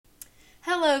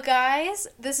Hello, guys.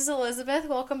 This is Elizabeth.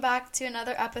 Welcome back to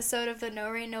another episode of the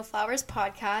No Rain, No Flowers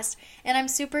podcast. And I'm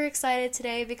super excited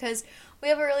today because we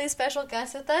have a really special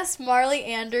guest with us, Marlee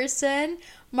Anderson.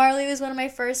 Marlee was one of my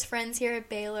first friends here at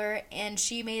Baylor, and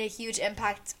she made a huge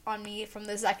impact on me from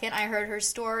the second I heard her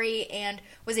story and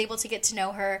was able to get to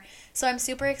know her. So I'm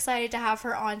super excited to have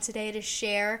her on today to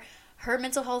share her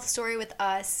mental health story with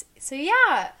us. So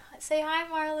yeah, say hi,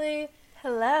 Marlee.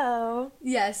 Hello.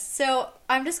 Yes, so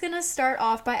I'm just going to start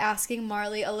off by asking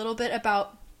Marlee a little bit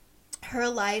about her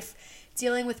life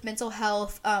dealing with mental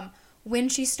health, when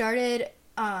she started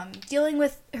dealing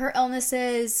with her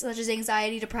illnesses, such as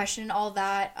anxiety, depression, all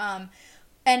that,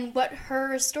 and what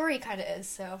her story kind of is.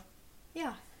 So,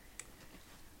 yeah.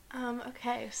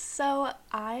 Okay, so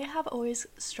I have always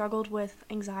struggled with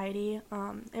anxiety.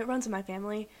 It runs in my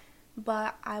family,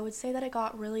 but I would say that it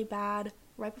got really bad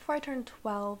right before I turned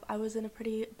 12. I was in a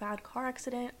pretty bad car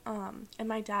accident, and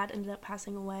my dad ended up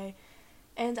passing away.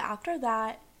 And after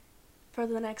that, for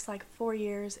the next, 4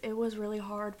 years, it was really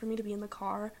hard for me to be in the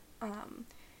car.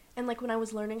 And, when I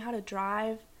was learning how to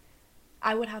drive,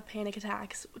 I would have panic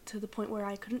attacks to the point where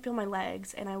I couldn't feel my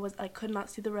legs, and I could not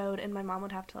see the road, and my mom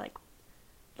would have to,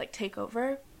 take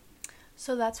over.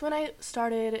 So that's when I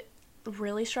started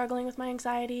really struggling with my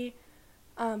anxiety.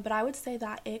 But I would say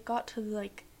that it got to,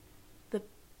 the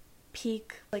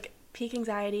peak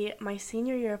anxiety my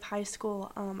senior year of high school.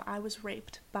 I was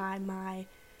raped by my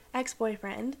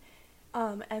ex-boyfriend,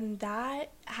 and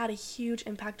that had a huge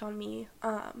impact on me.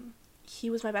 He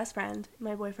was my best friend,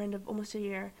 my boyfriend of almost a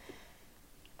year,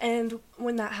 and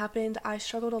when that happened, I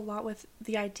struggled a lot with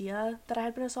the idea that I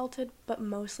had been assaulted, but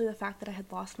mostly the fact that I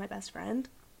had lost my best friend.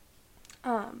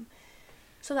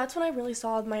 So that's when I really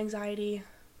saw my anxiety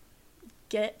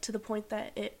get to the point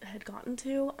that it had gotten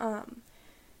to.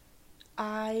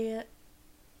 I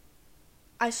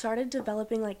started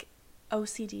developing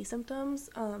OCD symptoms.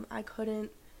 I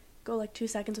couldn't go 2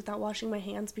 seconds without washing my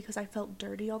hands because I felt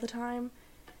dirty all the time,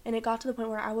 and it got to the point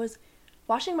where I was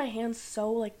washing my hands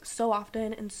so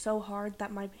often and so hard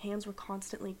that my hands were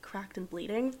constantly cracked and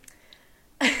bleeding.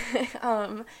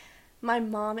 My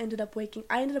mom I ended up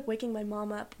waking my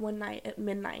mom up one night at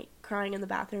midnight crying in the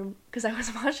bathroom because I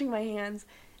was washing my hands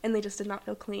and they just did not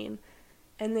feel clean.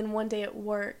 And then one day at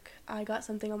work, I got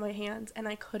something on my hands, and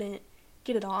I couldn't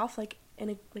get it off,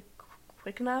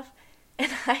 quick enough.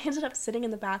 And I ended up sitting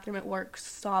in the bathroom at work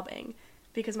sobbing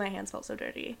because my hands felt so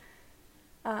dirty.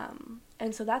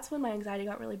 And so that's when my anxiety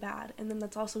got really bad. And then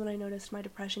that's also when I noticed my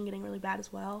depression getting really bad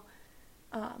as well.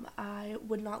 I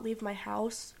would not leave my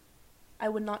house. I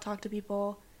would not talk to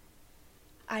people.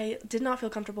 I did not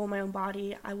feel comfortable in my own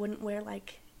body. I wouldn't wear,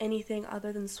 anything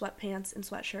other than sweatpants and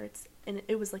sweatshirts, and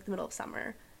it was the middle of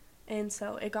summer, and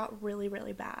so it got really,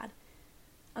 really bad.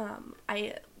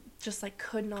 I just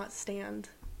could not stand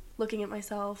looking at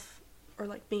myself or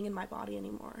being in my body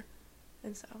anymore,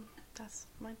 and so that's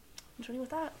my journey with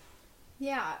that.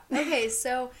 Yeah. Okay,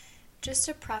 so just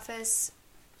to preface,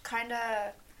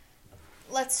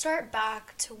 let's start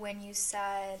back to when you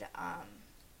said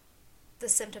the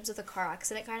symptoms of the car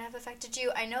accident kind of affected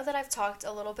you. I know that I've talked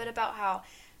a little bit about how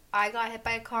I got hit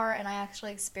by a car, and I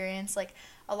actually experienced,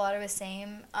 a lot of the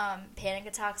same panic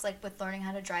attacks, with learning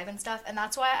how to drive and stuff. And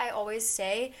that's why I always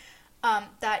say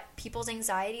that people's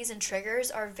anxieties and triggers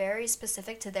are very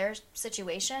specific to their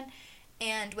situation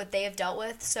and what they have dealt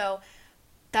with. So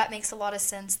that makes a lot of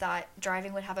sense that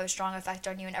driving would have a strong effect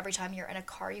on you, and every time you're in a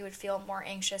car, you would feel more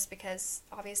anxious because,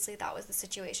 obviously, that was the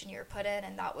situation you were put in,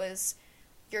 and that was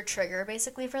your trigger,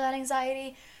 basically, for that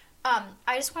anxiety.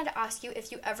 I just wanted to ask you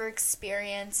if you ever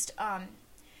experienced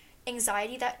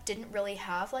anxiety that didn't really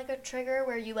have a trigger,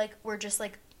 where you were just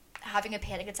having a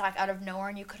panic attack out of nowhere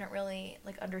and you couldn't really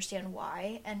understand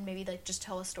why, and maybe just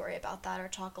tell a story about that or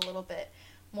talk a little bit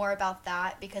more about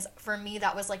that, because for me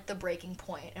that was the breaking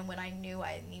point and when I knew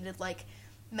I needed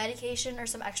medication or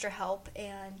some extra help.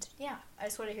 And yeah, I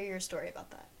just want to hear your story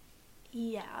about that.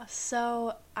 Yeah,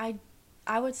 so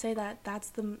I would say that that's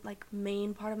the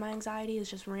main part of my anxiety is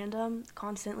just random,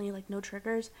 constantly no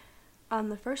triggers.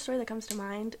 The first story that comes to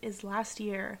mind is last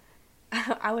year.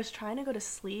 I was trying to go to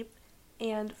sleep,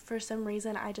 and for some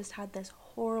reason I just had this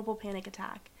horrible panic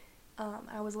attack.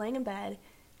 I was laying in bed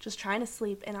just trying to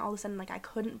sleep, and all of a sudden I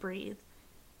couldn't breathe,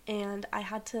 and I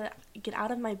had to get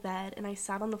out of my bed, and I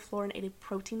sat on the floor and ate a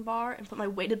protein bar and put my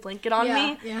weighted blanket on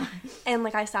me. Yeah. And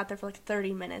I sat there for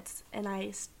 30 minutes, and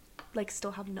I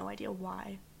still have no idea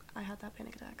why I had that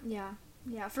panic attack.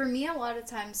 Yeah, for me a lot of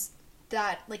times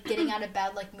that getting out of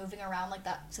bed, moving around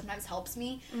that sometimes helps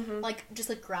me. Mm-hmm. Just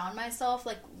ground myself,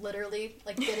 literally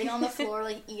getting on the floor,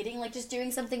 eating, just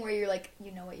doing something where you're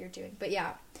you know what you're doing. But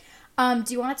yeah,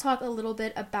 Do you want to talk a little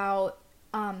bit about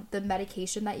the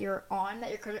medication that you're on, that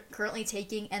you're currently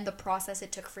taking, and the process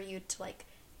it took for you to like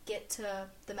get to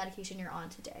the medication you're on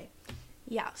today?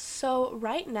 Yeah, so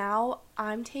right now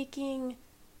I'm taking,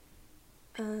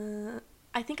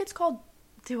 I think it's called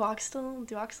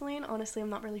duoxetine. Honestly, I'm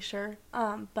not really sure.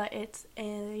 But it's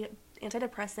a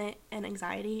antidepressant and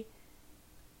anti-anxiety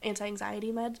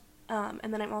med.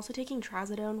 And then I'm also taking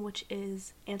trazodone, which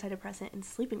is antidepressant and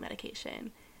sleeping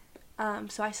medication.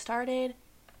 So I started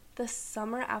the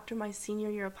summer after my senior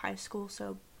year of high school,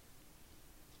 so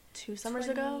 2 summers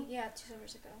ago? Yeah, 2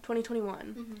 summers ago.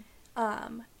 2021.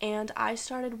 And I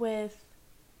started with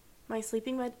my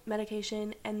sleeping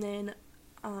medication and then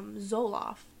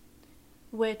Zoloft,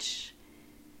 which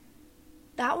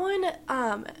that one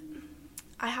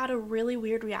I had a really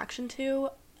weird reaction to.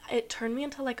 It turned me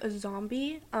into like a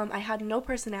zombie. I had no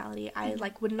personality. I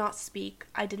like would not speak.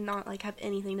 I did not like have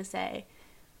anything to say.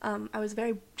 I was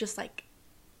very just like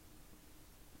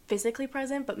physically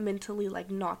present but mentally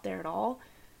like not there at all.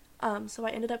 So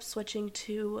I ended up switching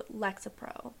to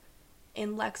Lexapro.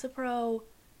 And Lexapro,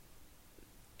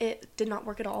 it did not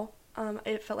work at all.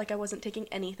 It felt like I wasn't taking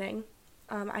anything.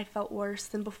 I felt worse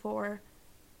than before.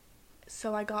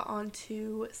 So I got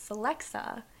onto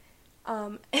Celexa.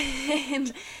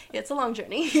 And it's a long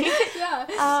journey. Yeah.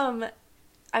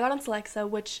 I got on Celexa,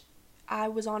 which I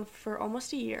was on for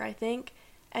almost a year, I think.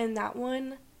 And that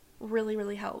one really,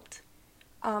 really helped.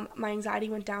 My anxiety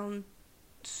went down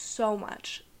so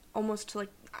much. Almost to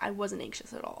like, I wasn't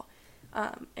anxious at all.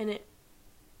 And it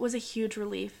was a huge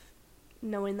relief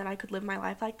knowing that I could live my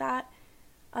life like that.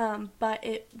 But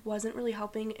it wasn't really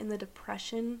helping in the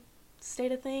depression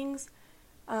state of things.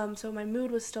 So my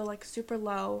mood was still like super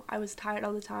low. I was tired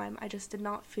all the time. I just did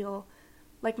not feel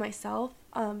like myself.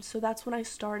 So that's when I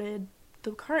started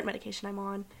the current medication I'm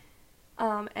on.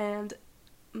 And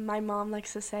my mom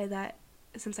likes to say that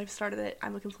since I've started it,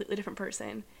 I'm a completely different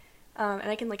person. And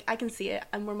I can see it.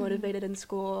 I'm more motivated in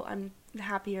school. I'm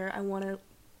happier. I want to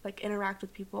like interact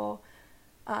with people.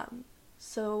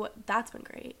 So that's been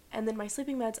great. And then my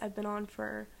sleeping meds I've been on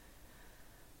for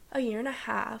a year and a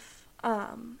half.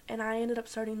 And I ended up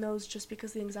starting those just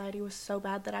because the anxiety was so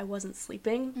bad that I wasn't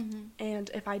sleeping.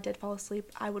 And if I did fall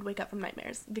asleep, I would wake up from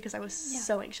nightmares because I was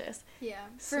so anxious. Yeah.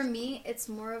 For me, it's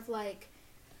more of like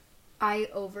I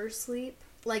oversleep.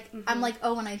 Like, I'm like,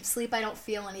 oh, when I sleep, I don't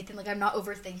feel anything. Like, I'm not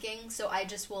overthinking. So I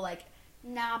just will, like,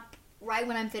 nap right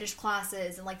when I'm finished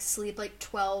classes and, like, sleep, like,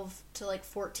 12 to, like,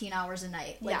 14 hours a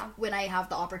night. Like, when I have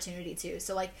the opportunity to.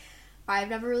 So, like, I've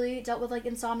never really dealt with, like,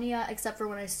 insomnia except for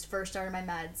when I first started my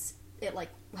meds. It, like,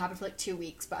 happened for, like, 2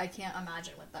 weeks. But I can't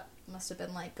imagine what that must have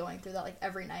been like going through that, like,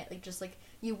 every night. Like, just, like,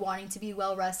 you wanting to be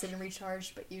well-rested and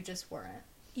recharged, but you just weren't.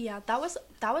 Yeah, that was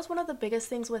one of the biggest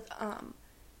things with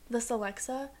the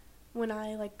Celexa. When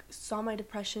I, like, saw my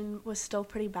depression was still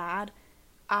pretty bad,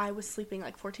 I was sleeping,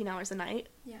 like, 14 hours a night.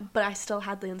 Yeah. But I still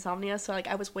had the insomnia, so, like,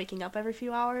 I was waking up every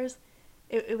few hours.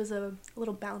 It was a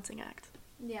little balancing act.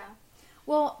 Yeah.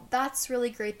 Well, that's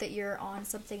really great that you're on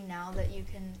something now that you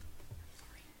can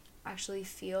actually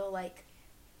feel like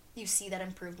you see that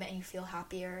improvement and you feel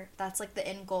happier. That's, like, the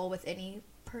end goal with any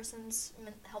person's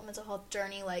mental health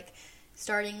journey. Like,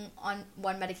 starting on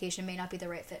one medication may not be the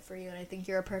right fit for you, and I think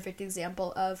you're a perfect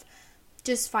example of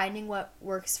just finding what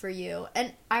works for you.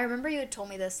 And I remember you had told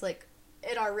me this, like,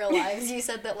 in our real lives. You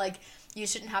said that, like, you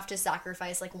shouldn't have to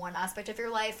sacrifice, like, one aspect of your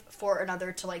life for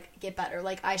another to, like, get better.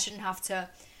 Like, I shouldn't have to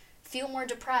feel more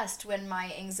depressed when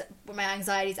my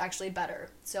anxiety is actually better.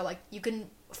 So, like, you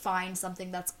can find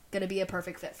something that's gonna be a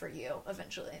perfect fit for you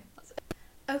eventually.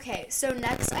 Okay, so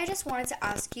next I just wanted to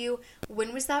ask you,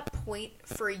 when was that point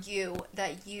for you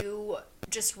that you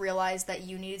just realized that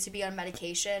you needed to be on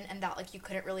medication and that, like, you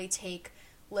couldn't really take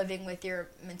living with your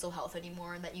mental health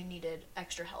anymore and that you needed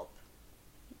extra help?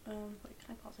 Wait, can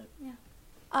I pause it?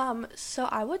 Yeah. So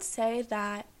I would say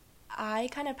that I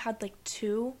kind of had, like,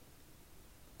 2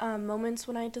 moments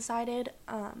when I decided.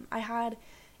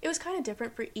 It was kind of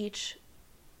different for each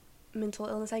mental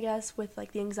illness, I guess. With,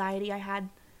 like, the anxiety, I had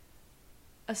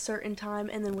a certain time,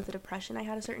 and then with the depression I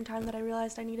had a certain time that I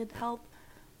realized I needed help.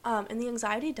 And the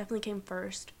anxiety definitely came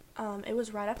first. It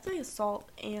was right after the assault,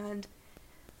 and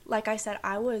like I said,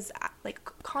 I was like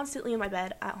constantly in my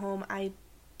bed at home. I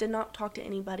did not talk to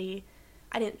anybody.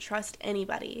 I didn't trust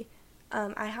anybody.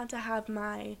 I had to have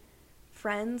my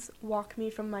friends walk me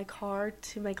from my car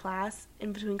to my class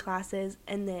in between classes,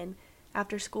 and then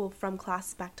after school from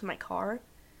class back to my car.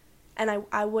 And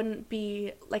I wouldn't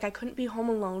be, like, I couldn't be home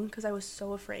alone because I was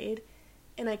so afraid.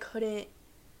 And I couldn't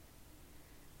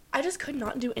I just could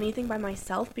not do anything by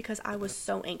myself because I was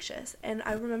so anxious. And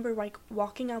I remember, like,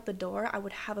 walking out the door, I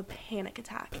would have a panic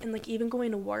attack. And, like, even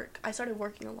going to work, I started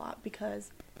working a lot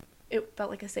because it felt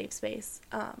like a safe space.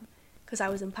 Because I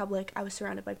was in public, I was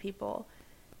surrounded by people.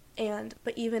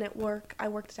 But even at work, I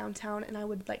worked downtown, and I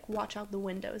would, like, watch out the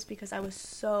windows because I was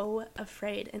so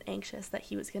afraid and anxious that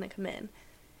he was going to come in.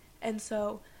 And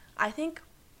so I think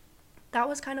that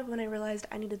was kind of when I realized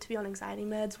I needed to be on anxiety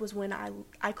meds, was when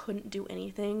I couldn't do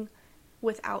anything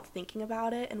without thinking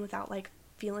about it and without, like,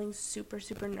 feeling super,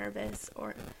 super nervous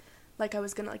or like I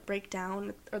was going to, like, break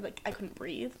down or, like, I couldn't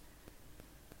breathe.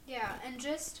 Yeah, and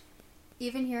just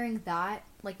even hearing that,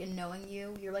 like, and knowing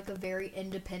you're, like, a very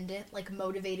independent, like,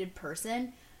 motivated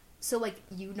person. So, like,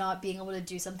 you not being able to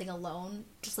do something alone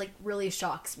just, like, really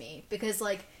shocks me because,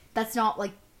 like, that's not,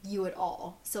 like, you at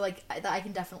all. So, like, I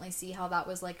can definitely see how that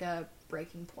was, like, a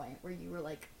breaking point where you were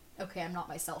like, okay, I'm not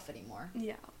myself anymore.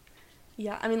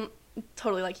 Yeah, I mean,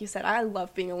 totally, like you said, I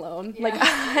love being alone. Yeah. Like,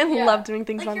 I love doing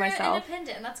things, like, by myself. You're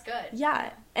independent, and that's good.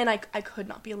 Yeah, and I could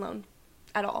not be alone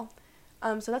at all.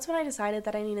 So that's when I decided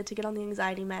that I needed to get on the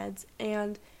anxiety meds,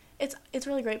 and it's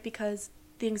really great because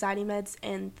the anxiety meds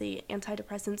and the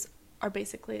antidepressants are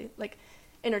basically, like,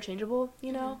 interchangeable,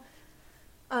 you know?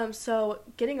 Mm-hmm. So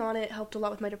getting on it helped a lot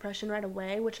with my depression right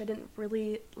away, which I didn't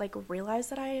really, like, realize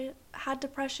that I had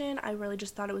depression. I really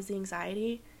just thought it was the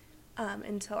anxiety,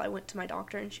 until I went to my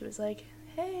doctor and she was like,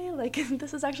 hey, like,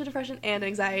 this is actually depression and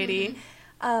anxiety.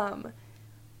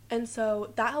 And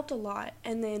so that helped a lot.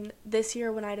 And then this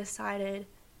year when I decided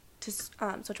to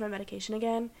switch my medication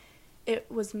again, it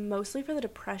was mostly for the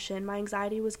depression. My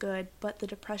anxiety was good, but the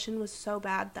depression was so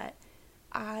bad that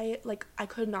I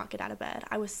could not get out of bed.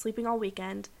 I was sleeping all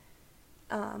weekend.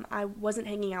 I wasn't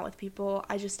hanging out with people.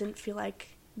 I just didn't feel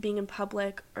like being in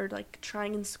public or, like,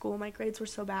 trying in school. My grades were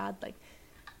so bad. Like,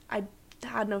 I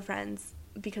had no friends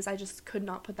because I just could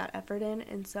not put that effort in.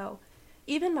 And so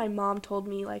even my mom told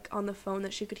me, like, on the phone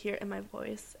that she could hear it in my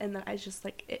voice and that I just,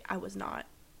 like, I was not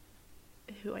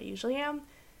who I usually am.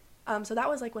 So that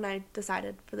was, like, when I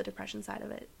decided for the depression side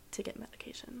of it to get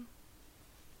medication.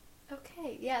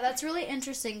 Okay, yeah, that's really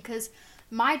interesting because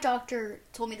my doctor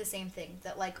told me the same thing,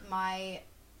 that, like, my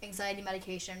anxiety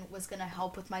medication was going to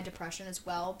help with my depression as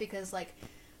well because, like,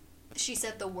 she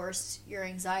said the worse your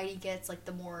anxiety gets, like,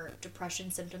 the more depression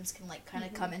symptoms can, like, kind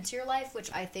of come into your life, which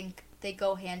I think they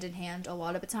go hand in hand a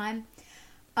lot of the time.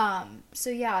 So,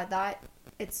 yeah,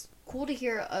 it's cool to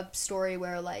hear a story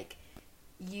where, like,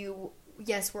 you,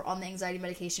 yes, were on the anxiety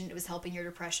medication, it was helping your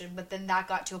depression, but then that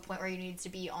got to a point where you needed to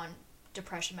be on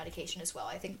depression medication as well.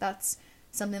 I think that's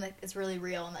something that is really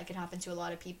real and that can happen to a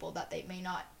lot of people that they may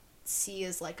not see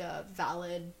as, like, a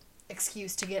valid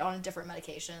excuse to get on a different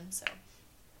medication. So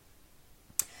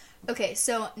okay,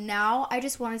 so now I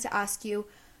just wanted to ask you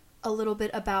a little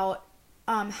bit about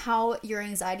how your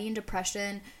anxiety and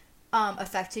depression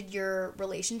affected your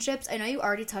relationships. I know you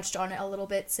already touched on it a little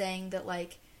bit, saying that,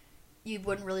 like, you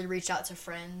wouldn't really reach out to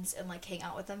friends and, like, hang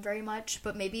out with them very much,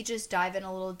 but maybe just dive in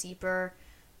a little deeper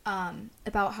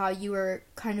about how you were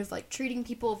kind of, like, treating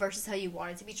people versus how you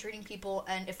wanted to be treating people,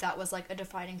 and if that was, like, a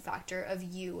defining factor of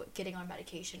you getting on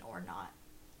medication or not.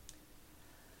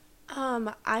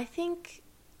 I think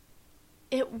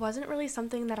it wasn't really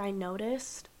something that I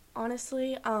noticed,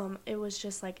 honestly. It was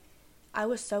just, like, I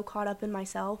was so caught up in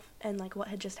myself and, like, what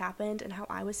had just happened and how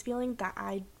I was feeling that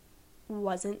I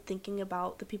wasn't thinking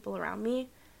about the people around me.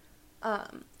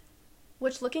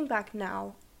 Which, looking back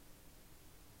now,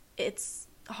 it's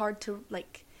hard to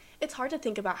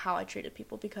think about how I treated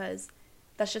people because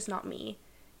that's just not me.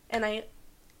 And I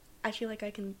feel like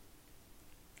I'm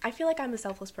a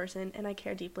selfless person and I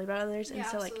care deeply about others. Yeah, and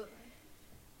so, absolutely. Like,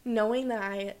 knowing that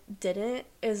I didn't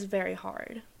is very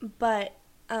hard. But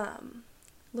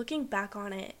looking back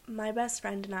on it, my best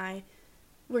friend and I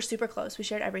were super close. We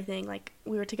shared everything. Like,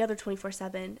 we were together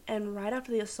 24/7. And right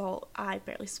after the assault, I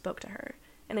barely spoke to her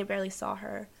and I barely saw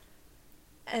her.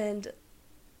 And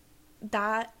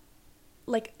that,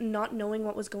 like, not knowing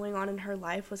what was going on in her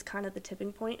life was kind of the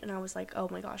tipping point, and I was like, oh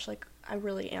my gosh, like, I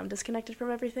really am disconnected from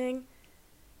everything.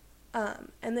 And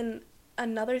then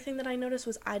another thing that I noticed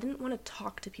was I didn't want to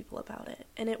talk to people about it,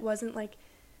 and it wasn't like,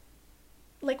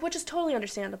 which is totally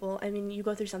understandable. I mean, you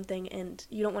go through something and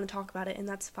you don't want to talk about it, and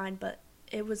that's fine, but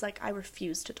it was like I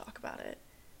refused to talk about it.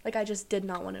 Like, I just did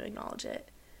not want to acknowledge it.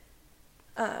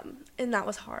 And that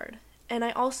was hard. And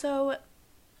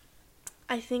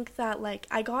I think that, like,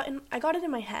 I got it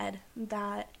in my head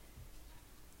that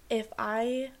if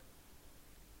I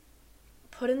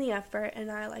put in the effort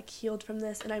and I, like, healed from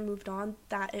this and I moved on,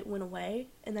 that it went away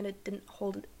and that it didn't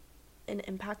hold an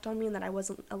impact on me and that I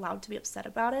wasn't allowed to be upset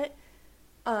about it.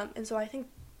 And so I think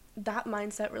that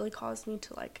mindset really caused me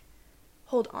to, like,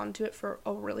 hold on to it for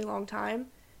a really long time.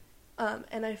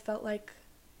 And I felt like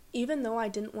even though I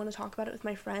didn't want to talk about it with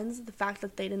my friends, the fact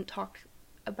that they didn't talk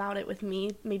about it with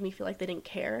me made me feel like they didn't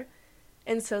care.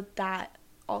 And so that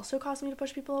also caused me to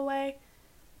push people away.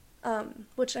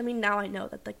 Which, I mean, now I know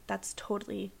that, like, that's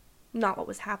totally not what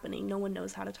was happening. No one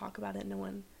knows how to talk about it.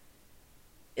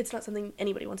 It's not something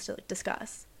anybody wants to, like,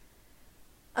 discuss.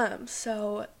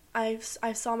 So I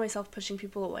saw myself pushing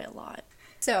people away a lot.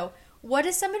 So, what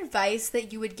is some advice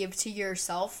that you would give to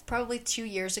yourself probably 2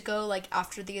 years ago, like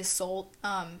after the assault?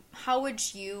 How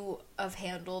would you have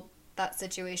handled that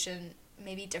situation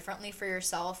maybe differently for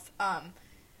yourself?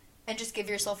 And just give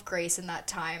yourself grace in that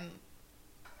time.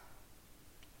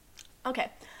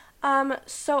 Okay.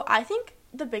 So I think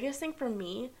the biggest thing for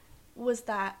me was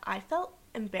that I felt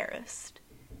embarrassed.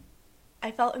 I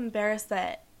felt embarrassed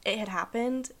that it had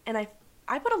happened, and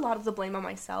I put a lot of the blame on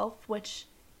myself, which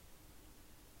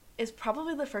is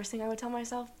probably the first thing I would tell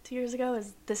myself 2 years ago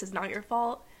is, this is not your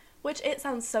fault, which it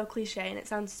sounds so cliche and it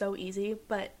sounds so easy,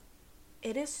 but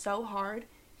it is so hard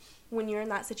when you're in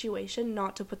that situation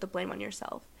not to put the blame on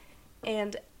yourself.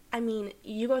 And, I mean,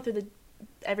 you go through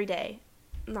every day,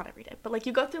 not every day, but, like,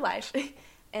 you go through life,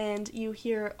 and you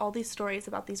hear all these stories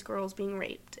about these girls being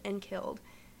raped and killed,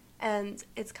 and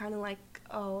it's kind of like,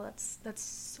 oh,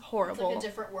 that's horrible. It's like a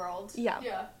different world.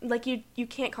 Yeah. Like, you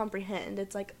can't comprehend.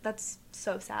 It's like, that's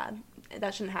so sad.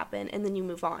 That shouldn't happen, and then you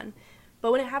move on.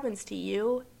 But when it happens to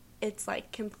you, it's,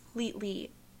 like,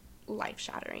 completely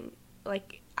life-shattering.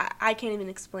 Like, I can't even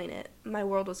explain it. My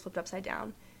world was flipped upside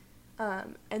down.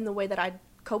 And the way that I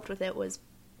coped with it was,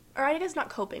 or I guess not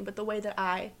coping, but the way that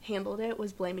I handled it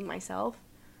was blaming myself.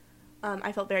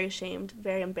 I felt very ashamed,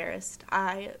 very embarrassed.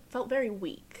 I felt very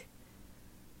weak.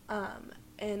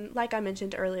 And like I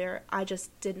mentioned earlier, I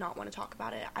just did not want to talk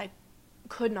about it. I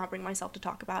could not bring myself to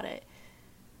talk about it.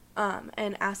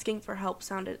 And asking for help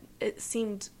it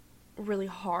seemed really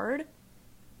hard.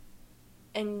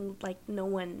 And, like,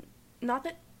 not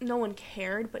that no one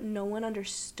cared, but no one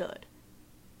understood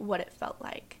what it felt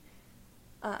like.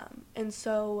 And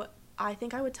so I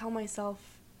think I would tell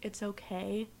myself it's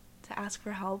okay to ask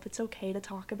for help. It's okay to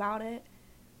talk about it.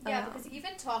 Yeah, because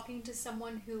even talking to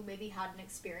someone who maybe hadn't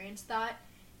experienced that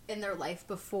in their life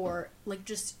before, like,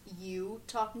 just you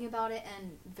talking about it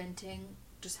and venting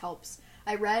just helps.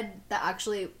 I read that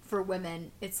actually for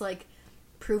women, it's, like,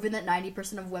 proven that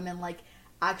 90% of women, like,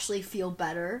 actually feel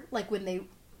better, like, when they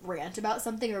rant about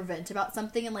something or vent about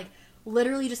something, and, like,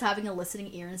 literally just having a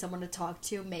listening ear and someone to talk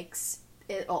to makes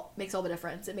all the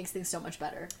difference. It makes things so much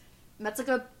better. And that's, like,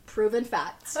 a proven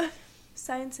fact.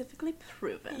 Scientifically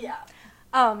proven. Yeah.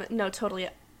 No, totally.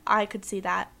 I could see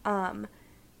that. I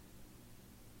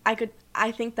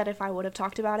think that if I would have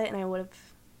talked about it and I would have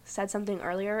said something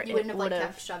earlier, you wouldn't have, like,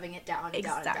 kept shoving it down and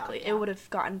exactly. down and down. Yeah. It would have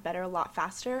gotten better a lot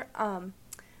faster.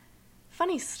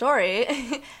 Funny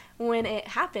story, when it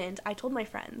happened, I told my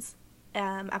friends,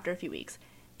 after a few weeks,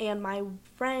 and my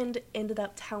friend ended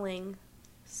up telling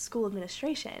school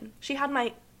administration. She had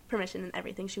my permission and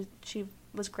everything. She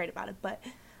was great about it, but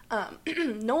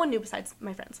no one knew besides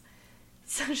my friends.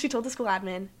 So she told the school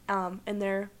admin, and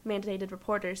their mandated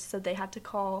reporters, so they had to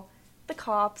call the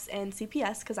cops and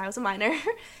CPS because I was a minor.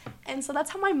 And so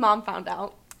that's how my mom found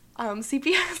out.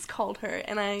 CPS called her,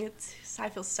 and I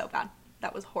feel so bad.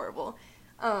 That was horrible.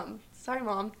 Sorry,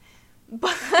 Mom.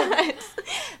 But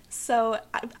so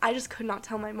I just could not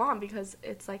tell my mom because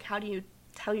it's like, how do you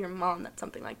tell your mom that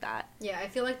something like that? Yeah, I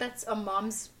feel like that's a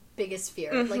mom's biggest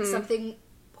fear. Mm-hmm. Like, something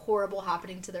horrible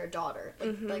happening to their daughter.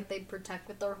 Like they protect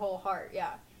with their whole heart,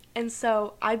 yeah. And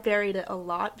so I buried it a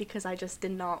lot because I just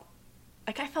did not,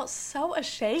 like, I felt so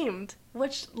ashamed,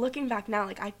 which, looking back now,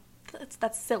 like,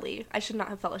 that's silly. I should not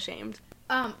have felt ashamed.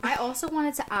 I also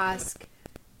wanted to ask,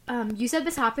 you said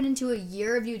this happened into a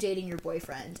year of you dating your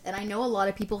boyfriend, and I know a lot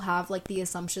of people have, like, the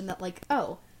assumption that, like,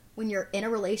 oh, when you're in a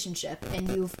relationship and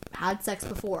you've had sex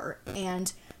before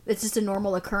and it's just a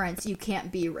normal occurrence, you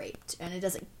can't be raped, and it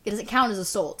doesn't count as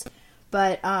assault.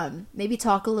 But maybe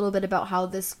talk a little bit about how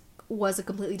this was a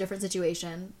completely different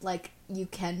situation. Like, you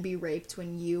can be raped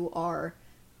when you are,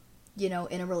 you know,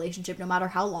 in a relationship, no matter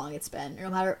how long it's been,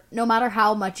 or no matter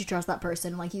how much you trust that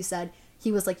person. Like you said,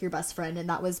 he was, like, your best friend, and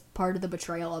that was part of the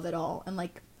betrayal of it all, and,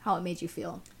 like, how it made you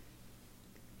feel.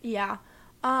 Yeah.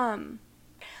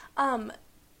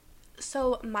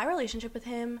 So my relationship with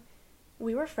him,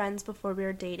 we were friends before we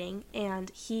were dating,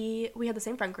 and we had the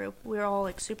same friend group. We were all,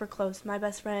 like, super close. My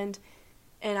best friend,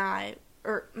 him and I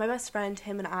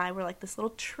were, like, this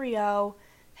little trio,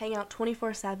 hang out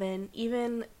 24/7.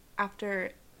 Even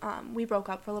after we broke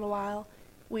up for a little while,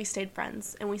 we stayed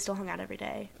friends, and we still hung out every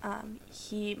day.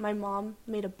 My mom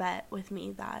made a bet with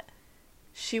me that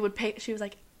she would pay, she was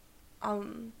like,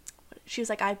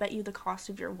 I bet you the cost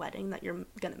of your wedding that you're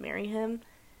gonna marry him.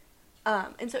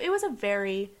 And so it was a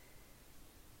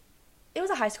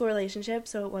high school relationship,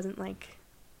 so it wasn't like,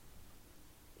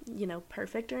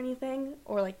 perfect or anything,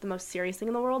 or like the most serious thing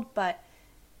in the world, but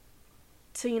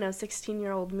to,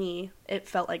 16-year-old me, it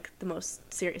felt like the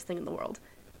most serious thing in the world.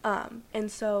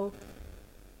 And so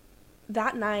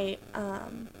that night,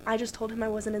 I just told him I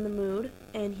wasn't in the mood,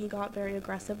 and he got very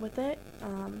aggressive with it.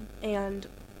 And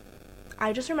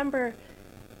I just remember,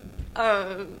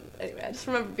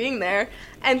 being there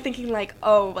and thinking like,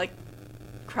 oh, like,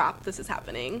 crap, this is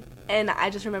happening. And I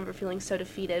just remember feeling so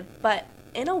defeated. But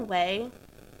in a way,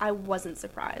 I wasn't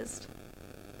surprised.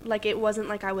 Like, it wasn't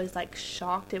like I was, like,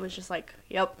 shocked. It was just like,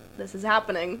 yep, this is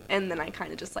happening. And then I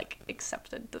kind of just, like,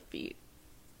 accepted defeat.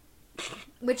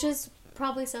 Which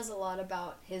probably says a lot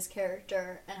about his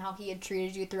character and how he had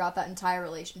treated you throughout that entire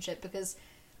relationship, because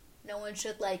no one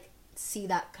should, like, see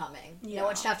that coming. Yeah. No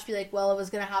one should have to be like, well, it was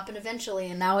going to happen eventually,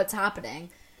 and now it's happening.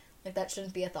 Like, that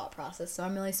shouldn't be a thought process. So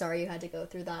I'm really sorry you had to go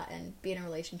through that and be in a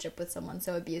relationship with someone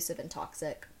so abusive and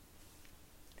toxic.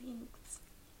 Thanks.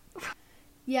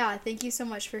 Yeah, thank you so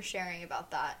much for sharing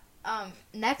about that.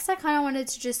 Next, I kind of wanted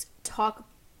to just talk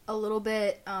a little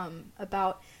bit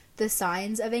about the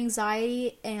signs of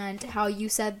anxiety, and how you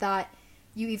said that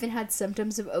you even had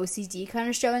symptoms of OCD kind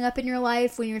of showing up in your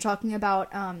life when you were talking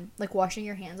about like washing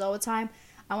your hands all the time.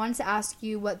 I wanted to ask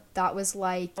you what that was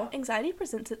like. Anxiety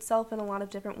presents itself in a lot of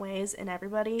different ways in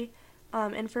everybody.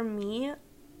 And for me,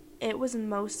 it was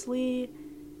mostly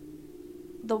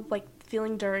the, like,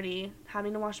 feeling dirty,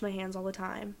 having to wash my hands all the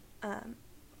time,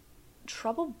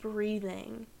 trouble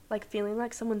breathing, like feeling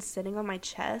like someone's sitting on my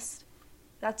chest.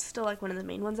 That's still, like, one of the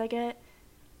main ones I get.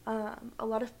 A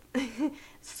lot of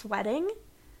sweating.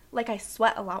 Like, I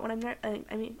sweat a lot when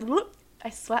I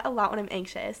sweat a lot when I'm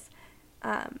anxious.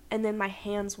 And then my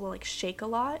hands will, like, shake a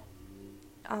lot.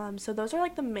 So those are,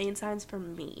 like, the main signs for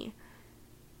me.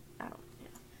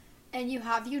 And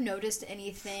have you noticed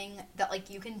anything that, like,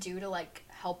 you can do to, like,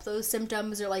 help those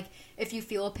symptoms? Or, like, if you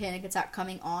feel a panic attack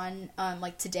coming on,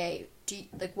 like, today,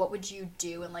 what would you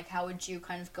do? And, like, how would you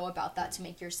kind of go about that to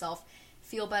make yourself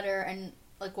feel better? And,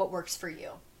 like, what works for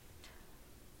you?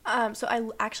 So I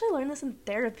actually learned this in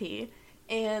therapy,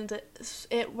 and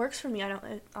it works for me.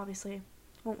 It obviously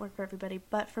won't work for everybody,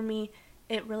 but for me,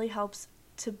 it really helps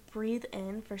to breathe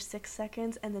in for 6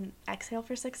 seconds and then exhale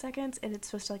for 6 seconds, and it's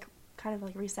supposed to, like, kind of,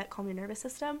 like, reset, calm your nervous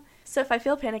system. So if I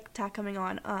feel a panic attack coming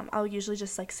on, I'll usually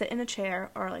just, like, sit in a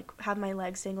chair or, like, have my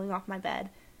legs dangling off my bed,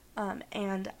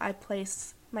 and I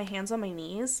place my hands on my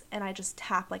knees, and I just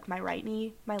tap, like, my right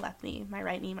knee, my left knee, my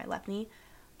right knee, my left knee,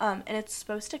 and it's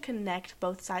supposed to connect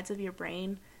both sides of your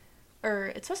brain, or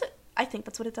it's supposed to, I think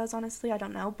that's what it does, honestly, I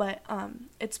don't know, but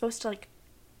it's supposed to, like,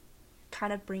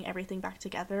 kind of bring everything back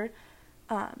together,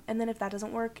 and then if that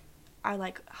doesn't work, I,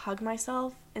 like, hug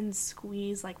myself and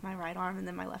squeeze, like, my right arm and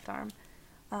then my left arm,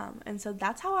 and so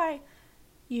that's how I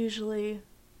usually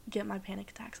get my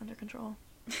panic attacks under control.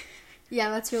 Yeah,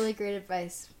 that's really great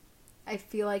advice. I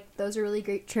feel like those are really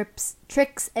great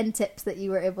tricks and tips that you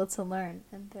were able to learn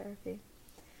in therapy.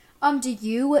 Do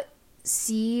you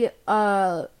see,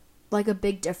 like, a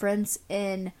big difference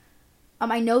in,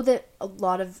 I know that a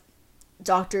lot of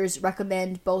doctors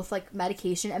recommend both, like,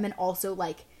 medication and then also,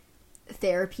 like,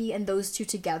 therapy, and those two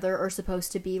together are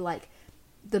supposed to be, like,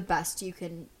 the best you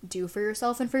can do for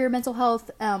yourself and for your mental health.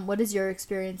 What has your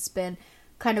experience been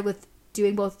kind of with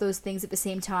doing both those things at the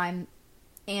same time,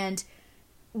 and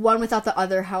one without the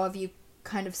other? How have you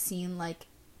kind of seen, like,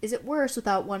 is it worse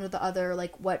without one or the other?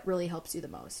 Like, what really helps you the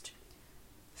most?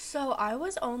 So I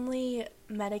was only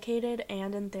medicated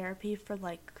and in therapy for,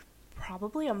 like,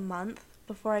 probably a month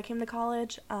before I came to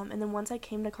college, and then once I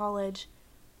came to college,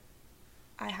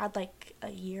 I had, like, a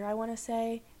year, I want to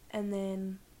say, and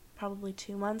then probably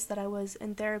 2 months that I was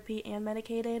in therapy and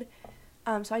medicated.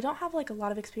 So I don't have, like, a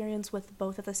lot of experience with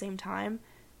both at the same time,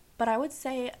 but I would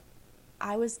say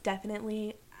I was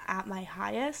definitely at my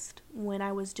highest when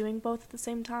I was doing both at the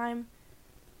same time,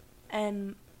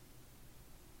 and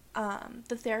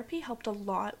the therapy helped a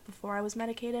lot before I was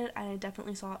medicated, and I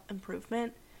definitely saw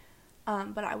improvement,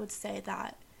 but I would say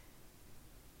that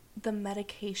the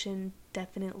medication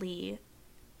definitely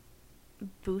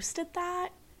boosted that.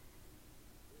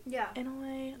 Yeah. In a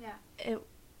way. Yeah.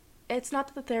 It's not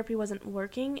that the therapy wasn't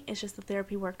working, it's just the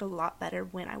therapy worked a lot better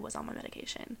when I was on my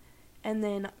medication. And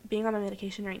then being on my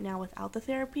medication right now without the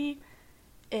therapy,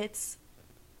 it's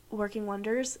working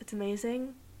wonders. It's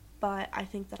amazing, but I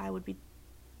think that I would be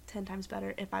 10 times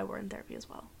better if I were in therapy as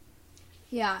well.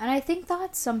 Yeah, and I think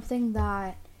that's something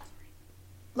that,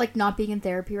 like, not being in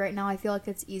therapy right now, I feel like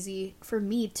it's easy for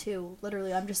me too.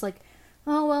 Literally, I'm just like,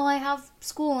 oh, well, I have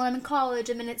school and I'm in college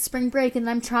and then it's spring break and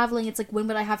I'm traveling. It's like, when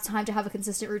would I have time to have a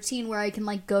consistent routine where I can,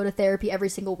 like, go to therapy every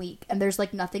single week? And there's,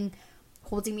 like, nothing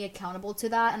holding me accountable to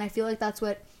that. And I feel like that's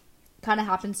what kind of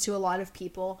happens to a lot of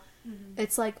people. Mm-hmm.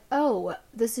 It's like, oh,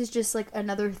 this is just, like,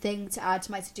 another thing to add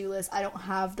to my to-do list. I don't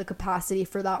have the capacity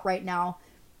for that right now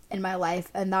in my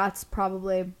life. And that's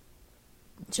probably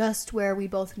just where we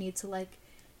both need to, like,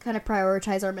 kind of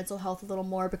prioritize our mental health a little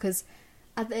more, because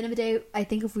at the end of the day, I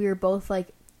think if we were both, like,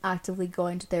 actively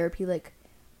going to therapy, like,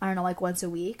 I don't know, like, once a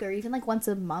week or even, like, once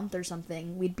a month or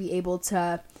something, we'd be able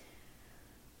to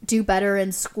do better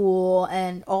in school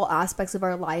and all aspects of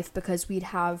our life, because we'd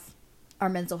have our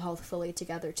mental health fully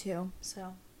together too.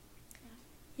 So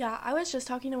yeah, I was just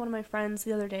talking to one of my friends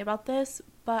the other day about this,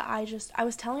 but I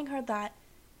was telling her that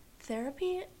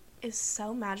therapy is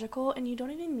so magical and you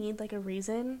don't even need, like, a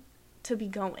reason to be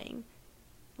going.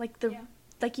 Like,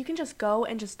 like, you can just go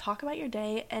and just talk about your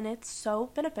day, and it's so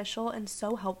beneficial and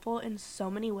so helpful in so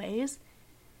many ways.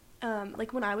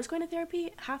 Like, when I was going to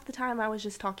therapy, half the time I was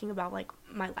just talking about, like,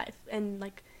 my life and,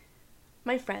 like,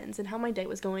 my friends and how my day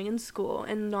was going in school,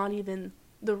 and not even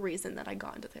the reason that I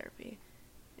got into therapy.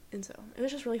 And so it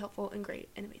was just really helpful and great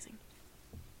and amazing.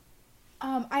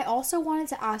 I also wanted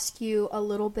to ask you a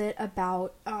little bit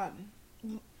about,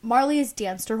 Marlee has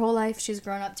danced her whole life. She's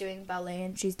grown up doing ballet,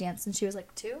 and she's danced since she was,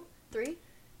 like, 2, 3?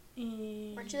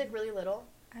 Weren't you, like, really little?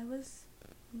 I was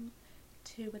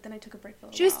 2, but then I took a break for a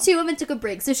while. She was 2 and then took a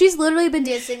break. So she's literally been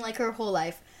dancing, like, her whole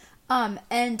life.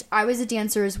 And I was a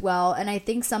dancer as well, and I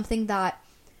think something that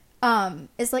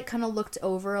is, like, kind of looked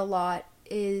over a lot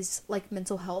is, like,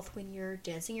 mental health when you're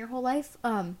dancing your whole life.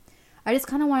 I just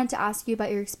kind of wanted to ask you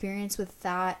about your experience with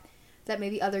that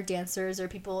maybe other dancers or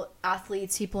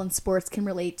athletes, people in sports can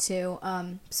relate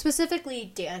to.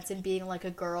 Specifically dance and being, like,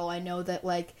 a girl. I know that,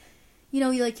 like, you know,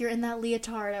 you're in that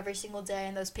leotard every single day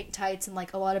and those pink tights, and,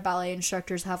 like, a lot of ballet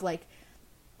instructors have, like,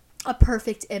 a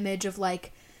perfect image of,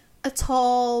 like, a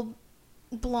tall,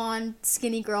 blonde,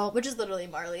 skinny girl, which is literally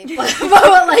Marlee,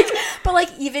 but like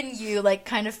even you, like,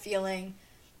 kind of feeling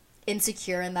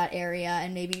insecure in that area,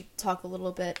 and maybe talk a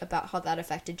little bit about how that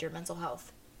affected your mental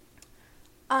health.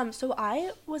 So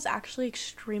I was actually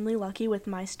extremely lucky with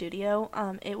my studio.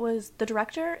 It was the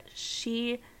director,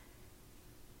 she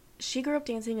grew up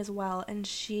dancing as well, and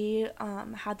she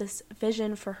had this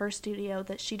vision for her studio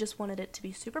that she just wanted it to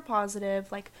be super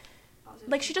positive, like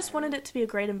she just wanted it to be a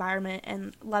great environment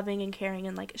and loving and caring,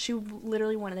 and, like, she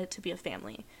literally wanted it to be a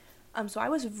family. So I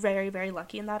was very, very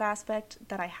lucky in that aspect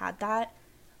that I had that.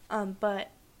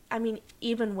 But, I mean,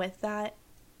 even with that,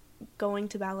 going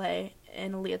to ballet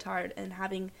in a leotard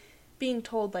and being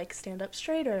told, like, stand up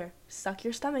straighter, suck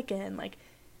your stomach in, like,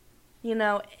 you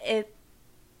know, it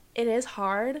is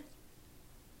hard.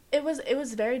 It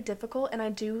was very difficult, and I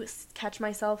do catch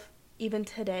myself even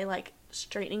today, like,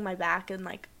 straightening my back and,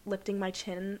 like, lifting my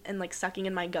chin and, like, sucking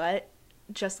in my gut,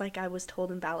 just like I was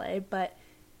told in ballet, but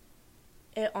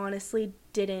it honestly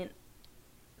didn't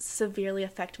severely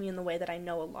affect me in the way that I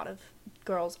know a lot of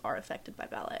girls are affected by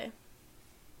ballet.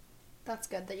 That's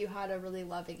good that you had a really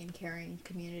loving and caring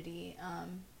community.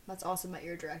 That's awesome that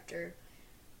your director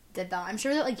did that. I'm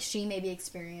sure that, like, she maybe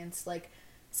experienced, like,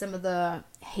 some of the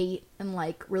hate and,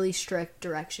 like, really strict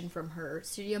direction from her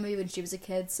studio maybe when she was a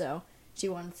kid, so she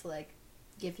wanted to, like,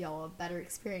 give y'all a better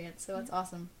experience, so that's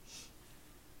awesome.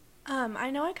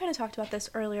 I know I kind of talked about this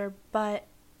earlier, but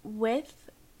with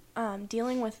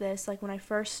dealing with this, like, when I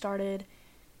first started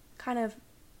kind of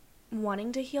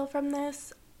wanting to heal from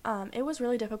this, it was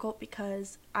really difficult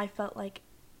because I felt like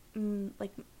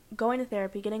going to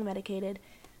therapy, getting medicated,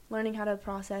 learning how to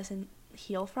process and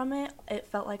heal from it, it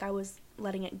felt like I was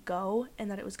letting it go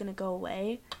and that it was going to go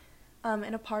away.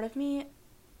 And a part of me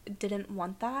didn't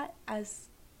want that, as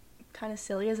kind of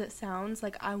silly as it sounds.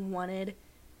 Like, I wanted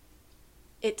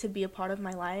it to be a part of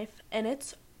my life, and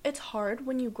it's hard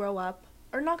when you grow up,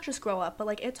 or not just grow up, but,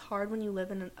 like, it's hard when you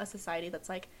live in a society that's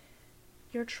like,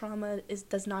 your trauma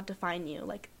does not define you.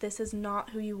 Like, this is not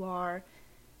who you are.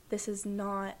 This is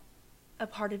not a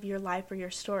part of your life or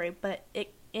your story, but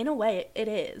in a way it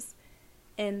is.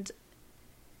 And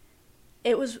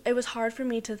it was hard for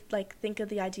me to, like, think of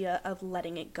the idea of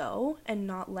letting it go and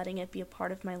not letting it be a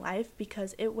part of my life,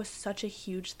 because it was such a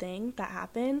huge thing that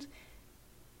happened,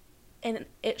 and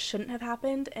it shouldn't have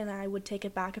happened, and I would take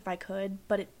it back if I could,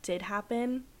 but it did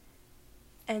happen,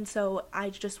 and so I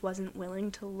just wasn't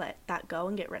willing to let that go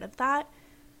and get rid of that.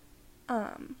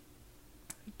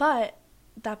 But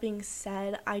that being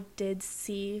said, I did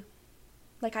see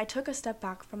like, I took a step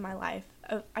back from my life.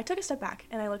 I took a step back,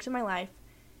 and I looked at my life,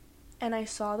 and I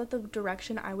saw that the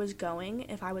direction I was going,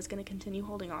 if I was going to continue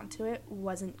holding on to it,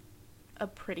 wasn't a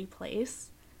pretty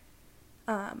place.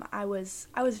 I was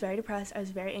very depressed. I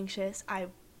was very anxious. I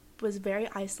was very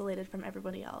isolated from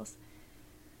everybody else.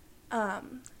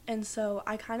 And so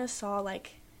I kind of saw,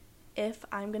 like, if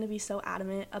I'm going to be so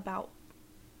adamant about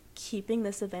keeping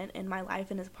this event in my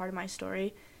life and as part of my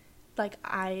story, like,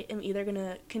 I am either going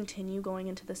to continue going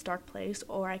into this dark place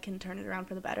or I can turn it around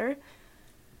for the better.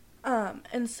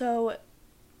 And so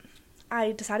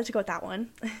I decided to go with that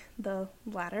one, the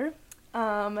latter.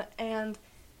 And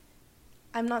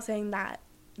I'm not saying that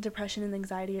depression and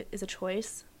anxiety is a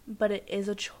choice, but it is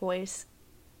a choice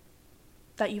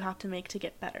that you have to make to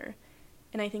get better.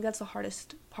 And I think that's the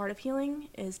hardest part of healing,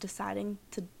 is deciding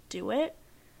to do it.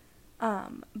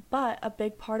 But a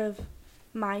big part of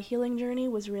my healing journey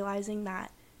was realizing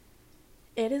that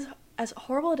it is, as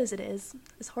horrible as it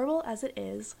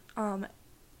is,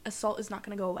 assault is not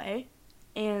going to go away.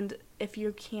 And if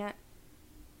you can't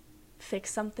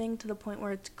fix something to the point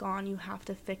where it's gone, you have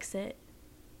to fix it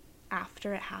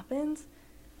after it happens.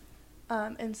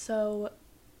 And so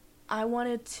I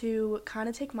wanted to kind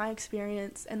of take my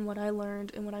experience and what I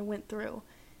learned and what I went through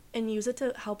and use it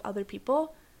to help other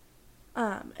people.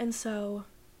 And so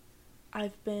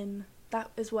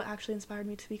that is what actually inspired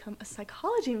me to become a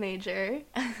psychology major,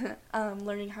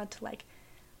 learning how to, like,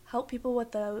 help people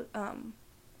with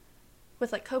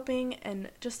with, like, coping and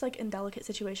just, like, in delicate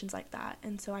situations like that.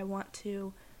 And so I want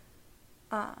to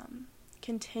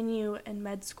continue in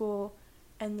med school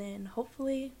and then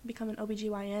hopefully become an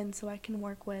OBGYN so I can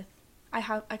work with, I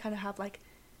kind of have, like,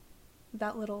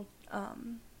 that little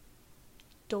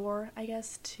door, I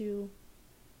guess, to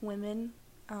women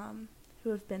who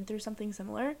have been through something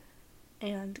similar,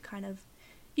 and kind of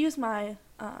use my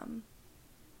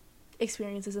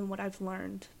experiences and what I've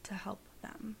learned to help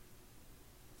them.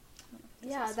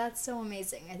 Yeah, that's so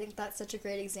amazing. I think that's such a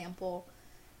great example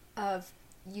of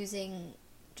using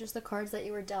just the cards that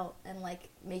you were dealt and, like,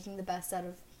 making the best out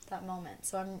of that moment.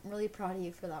 So I'm really proud of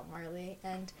you for that, Marlee.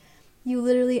 And you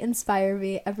literally inspire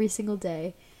me every single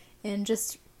day. And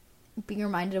just being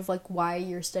reminded of, like, why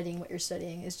you're studying what you're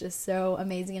studying is just so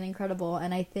amazing and incredible.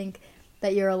 And I think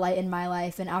that you're a light in my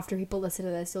life. And after people listen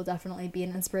to this, you'll definitely be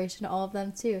an inspiration to all of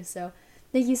them too. So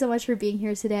thank you so much for being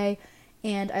here today.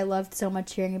 And I loved so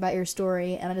much hearing about your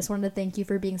story. And I just wanted to thank you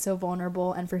for being so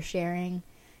vulnerable and for sharing.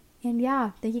 And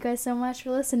yeah, thank you guys so much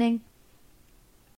for listening.